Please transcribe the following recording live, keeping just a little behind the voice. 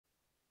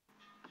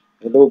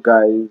Hello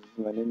guys,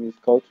 my name is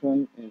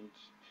Carlton and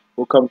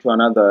welcome to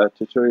another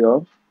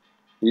tutorial.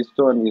 This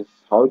one is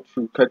how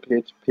to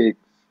calculate pegs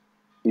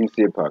in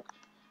surpac.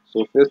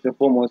 So first and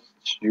foremost,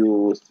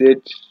 you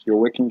set your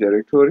working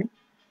directory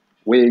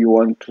where you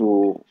want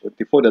to,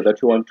 the folder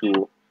that you want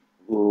to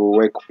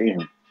work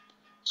in.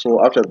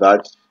 So after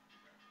that,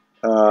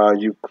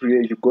 you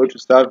go to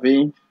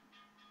survey.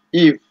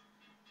 If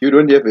you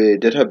don't have a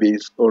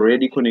database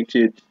already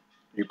connected,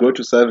 you go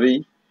to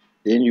survey,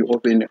 then you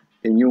open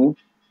a new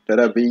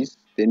database,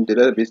 then the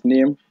database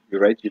name, you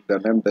write it the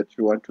name that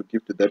you want to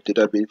give to that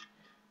database,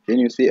 then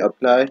you say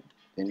apply,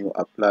 then you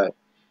apply.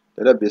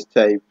 Database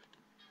type,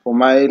 for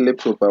my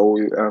laptop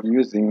I'm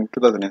using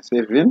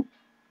 2007,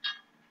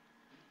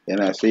 then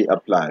I say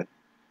apply.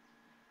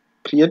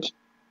 Create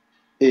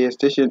a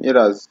station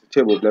errors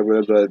table, blah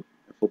blah blah.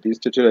 For this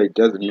tutorial it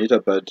doesn't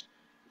matter, but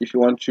if you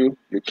want to,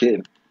 you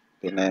can.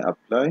 Then I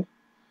apply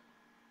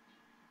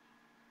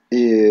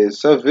a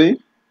survey.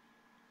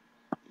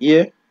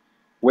 Here,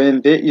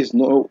 when there is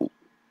no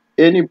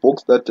any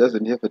box that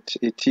doesn't have a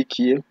tick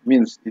here,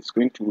 means it's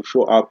going to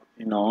show up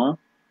in our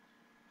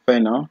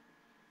final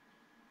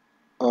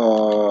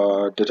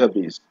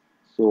database.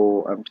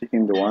 So I'm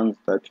taking the ones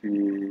that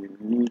we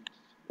need,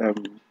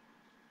 and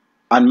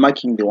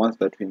marking the ones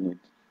that we need.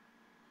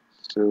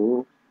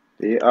 So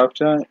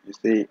thereafter you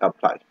say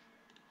apply.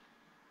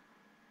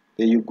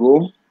 There you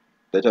go,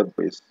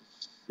 database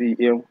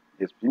CM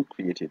has been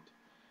created.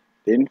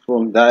 Then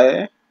from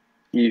there,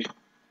 if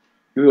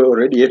you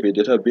already have a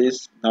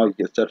database, now you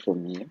can start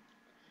from here.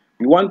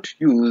 We want to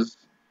use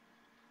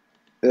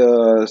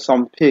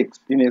some pegs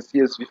in a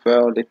CSV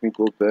file. Let me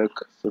go back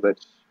so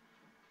that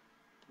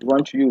we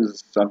want to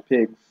use some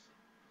pegs,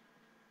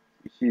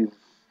 which is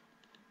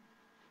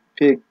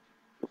peg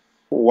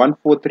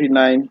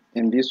 1439,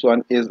 and this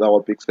one is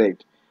our peg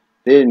site.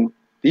 Then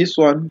this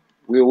one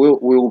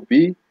will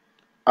be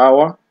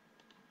our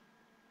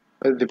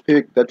the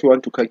peg that we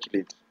want to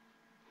calculate.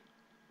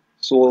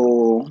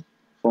 So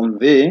from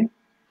there,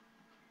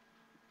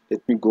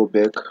 let me go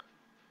back.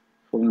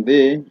 From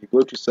there, you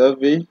go to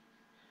survey.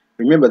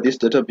 Remember, this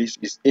database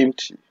is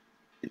empty.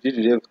 It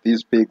didn't have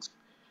these pegs.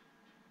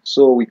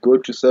 So we go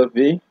to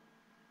survey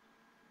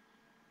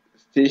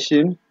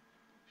station,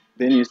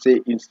 then you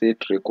say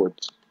insert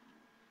records,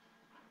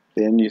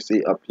 then you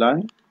say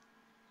apply,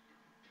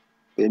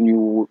 then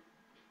you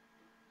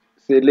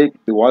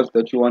select the ones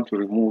that you want to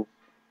remove.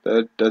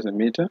 That doesn't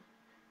matter.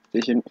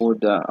 Station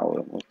order, I'll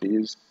remove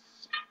this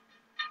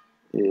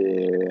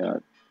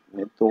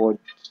method.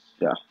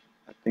 Yeah,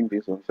 I think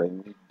these ones I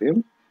need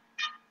them.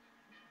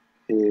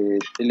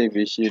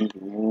 Elevation,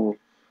 remove.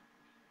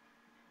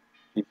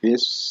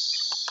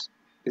 Reverse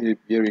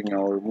bearing,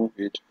 I'll remove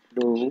it.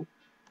 Flow,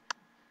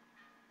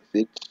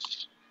 set,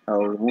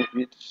 I'll remove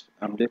it.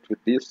 I'm left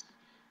with this.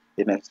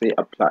 Then I say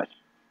apply.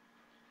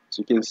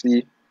 So you can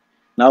see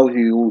now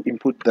you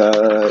input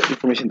the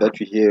information that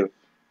we have.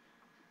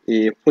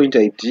 A point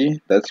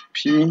ID, that's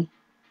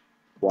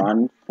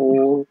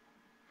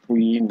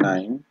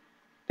P1439.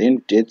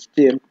 Then date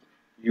stamp,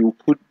 you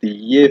put the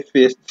year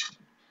first,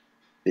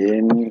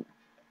 then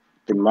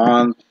the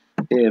month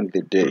and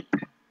the day.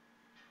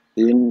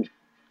 Then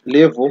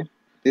level,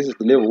 this is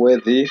the level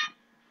where the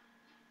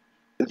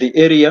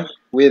area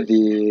where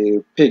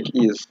the peg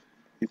is.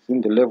 It's in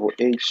the level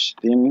H.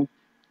 Then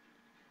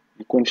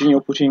you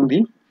continue putting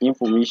the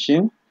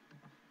information.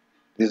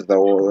 This is the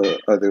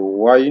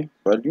Y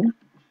value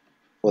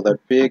for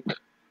that peg,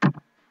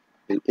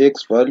 the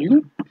X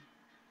value,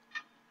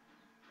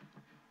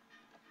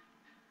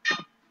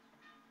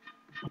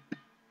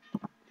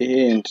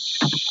 and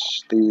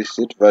the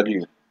Z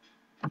value.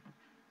 I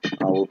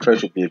will try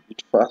to be a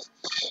bit fast.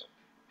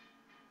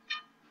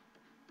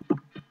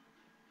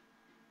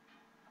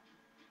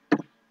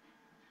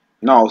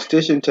 Now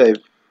station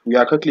type, we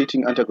are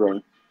calculating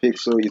underground peg,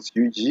 so it's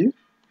UG.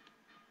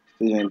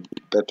 And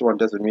that one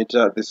doesn't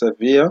matter. The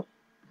surveyor,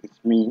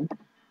 it's me,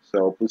 so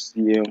I'll put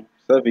CM.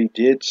 Survey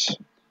date,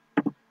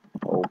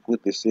 I'll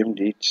put the same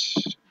date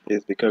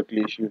as the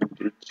calculation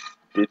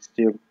date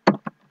stamp.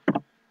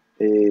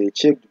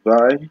 Checked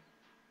by,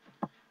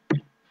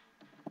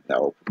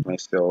 I'll put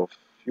myself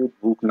field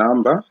book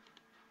number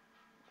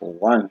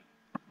 1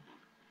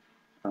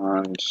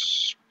 and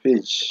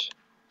page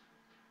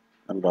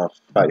number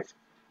 5.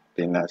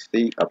 Then I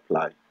say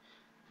apply.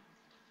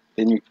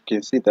 Then you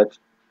can see that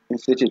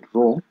inserted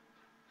row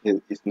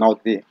is now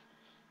there.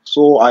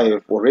 So I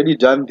have already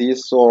done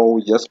this, so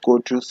just go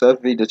to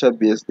survey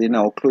database, then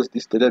I'll close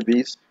this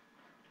database,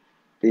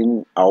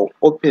 then I'll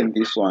open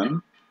this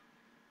one,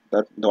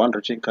 that the one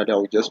return card.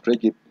 I'll just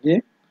drag it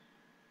here.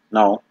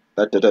 Now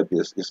that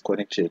database is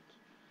connected.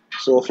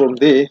 So from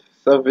there,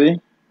 survey,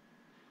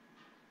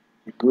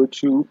 you go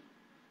to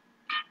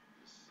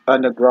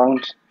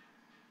underground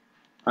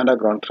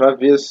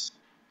traverse.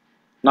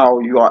 Now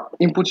you are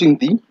inputting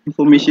the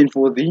information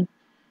for the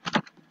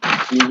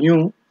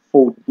new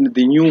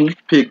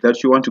peg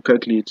that you want to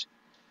calculate.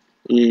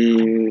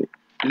 A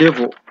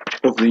level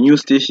of the new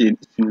station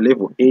is in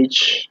level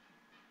H,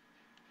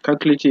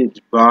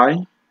 calculated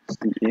by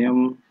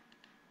CM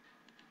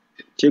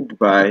checked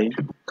by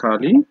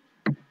Kali.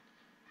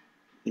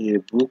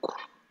 Book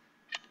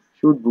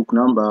field book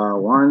number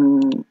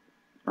 1,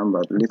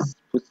 number, let's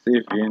put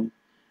 7,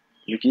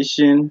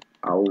 location,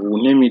 I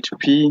will name it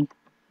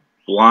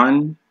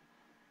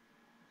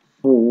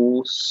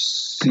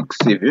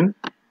P1467,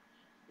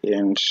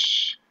 and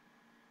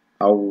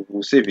I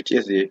will save it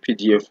as a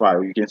PDF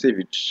file. You can save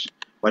it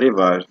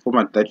whatever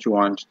format that you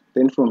want.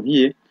 Then from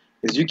here,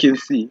 as you can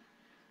see,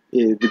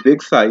 the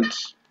backside,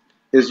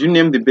 as you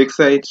name the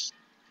backside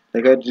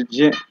like I did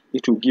here,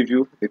 it will give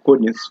you the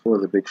coordinates for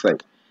the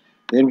backside.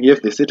 Then we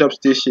have the setup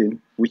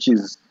station, which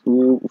is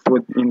for,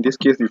 in this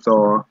case, it's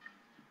our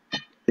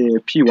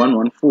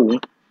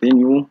P114.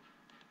 Then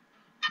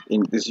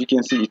as you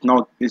can see,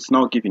 it's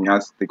now giving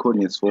us the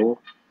coordinates for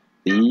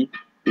the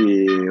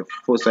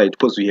foresight,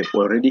 because we have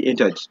already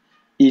entered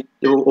it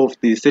of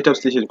the setup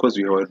station, because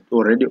we have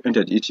already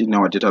entered it in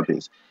our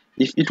database.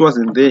 If it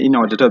wasn't there in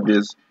our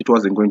database, it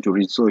wasn't going to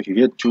read, so you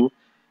had to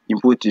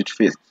input it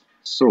first.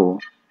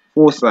 So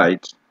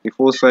foresight, the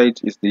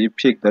foresight is the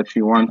peg that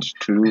we want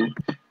to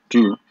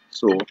do,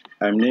 so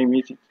I'm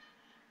naming it.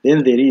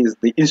 Then there is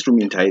the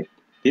instrument height.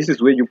 This is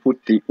where you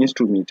put the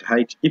instrument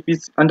height. If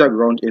it's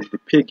underground and the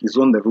peg is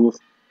on the roof,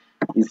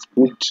 it's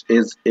booked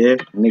as a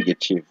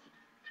negative.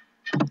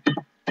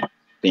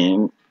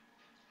 Then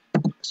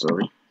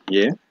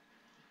here,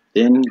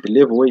 then the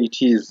level where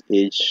it is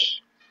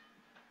H,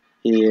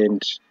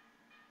 and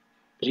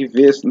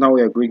reverse. Now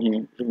we are going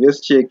here,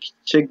 reverse check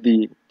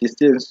the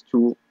distance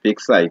to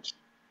backside.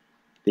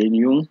 Then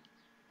you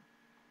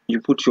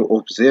put your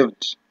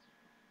observed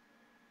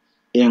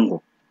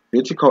angle,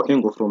 vertical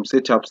angle from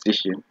setup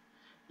station.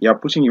 You are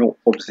putting your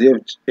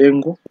observed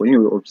angle when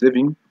you are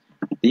observing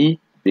the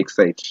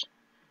backside.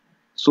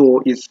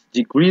 So it's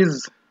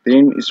degrees,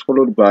 then it's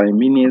followed by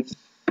minutes,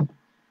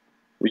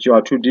 which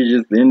are 2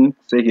 digits, then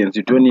seconds.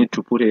 You don't need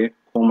to put a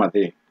comma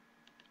there.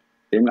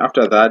 Then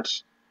after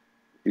that,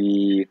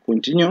 we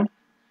continue.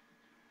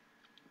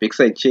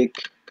 Backside check,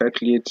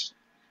 calculate,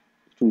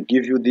 to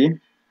give you the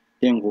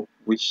angle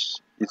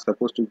which is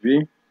supposed to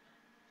be.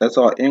 That's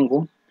our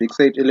angle.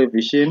 Backside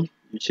elevation,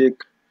 you check,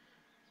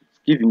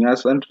 it's giving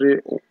us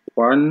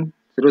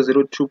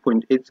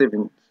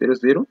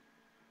 1002.8700,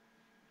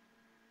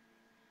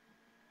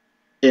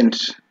 and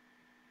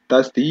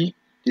that's the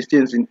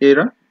distance in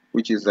error,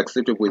 which is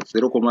acceptable with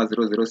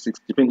 0.006,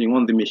 depending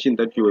on the machine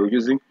that you are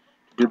using to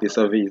do the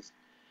surveys.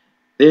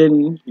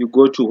 Then you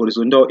go to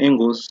horizontal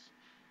angles.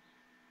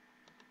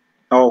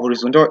 Our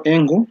horizontal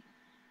angle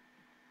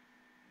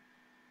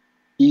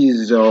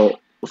is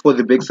for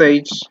the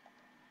backside,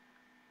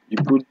 you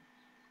put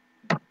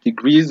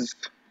degrees,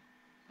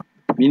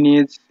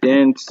 minutes,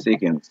 and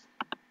seconds.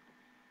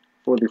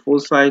 For the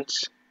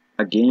foresight,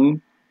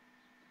 again,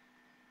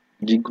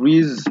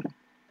 degrees,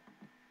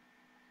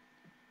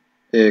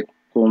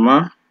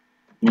 comma,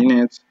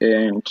 minutes,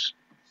 and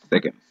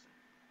seconds.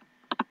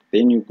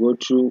 Then you go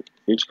to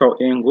vertical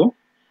angle.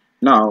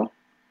 Now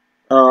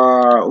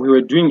we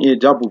were doing a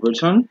double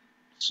button,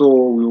 so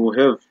we will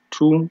have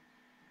 2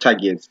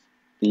 targets,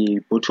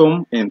 the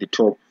bottom and the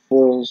top.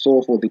 For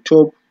the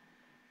top,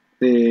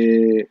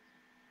 the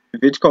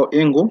vertical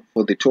angle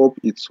for the top,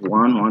 it's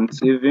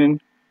 117,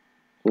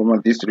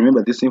 this,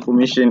 remember this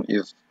information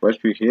is what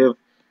we have,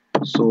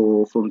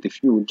 so from the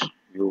field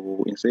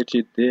you insert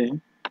it there.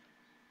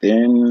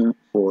 Then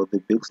for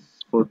the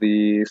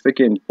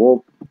second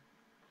bob,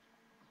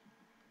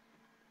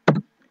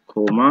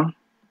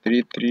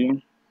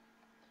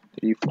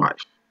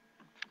 3335,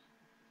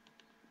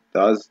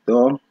 that's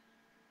the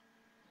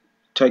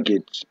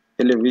target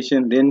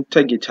elevation. Then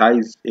target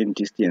height and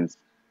distance.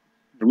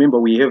 Remember,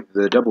 we have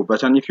the double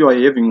button. If you are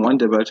having one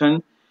double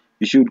button,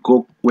 you should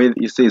go where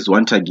it says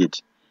 1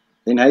 target.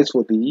 Then height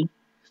for the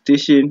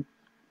station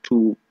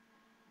to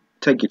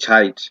target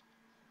height,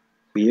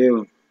 we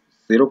have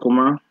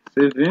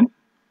 0.71.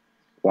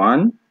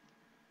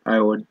 I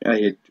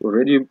had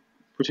already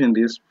put in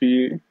this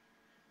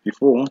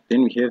before.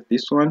 Then we have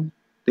this one.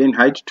 Then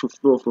height to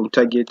floor from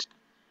target,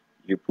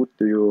 you put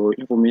your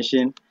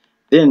information.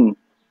 Then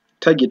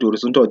target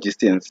horizontal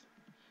distance.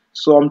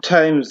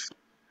 Sometimes,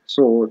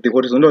 so the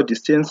horizontal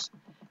distance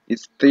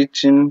is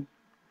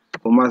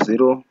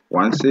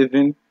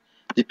 13,017,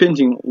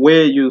 depending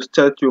where you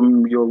start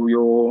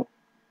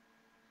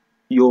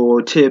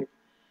your tape.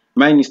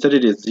 Mine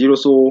started at 0,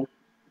 so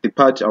the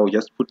part I will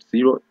just put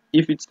 0.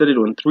 If it started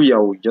on 3, I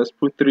will just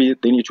put 3,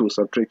 then it will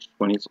subtract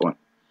on its own.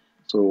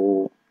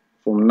 So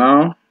from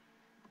now,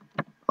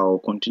 I'll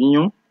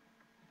continue.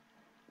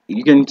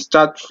 You can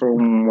start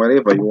from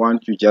wherever you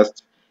want, you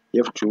just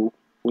have to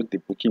put the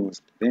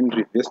bookings. Then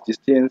reverse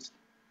distance,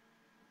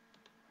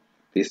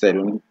 this I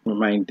don't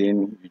mind,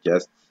 then you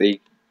just say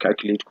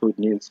calculate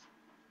coordinates.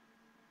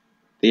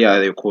 They are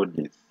the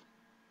coordinates,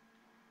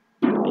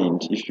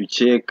 and if you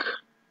check,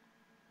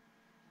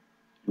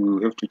 you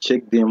have to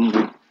check them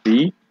with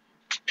the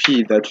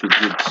P that you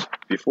did.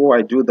 Before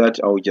I do that,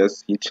 I'll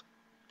just hit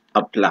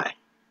apply,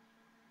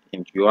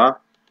 and you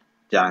are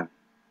done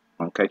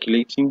on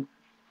calculating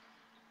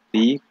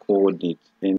the coordinates. And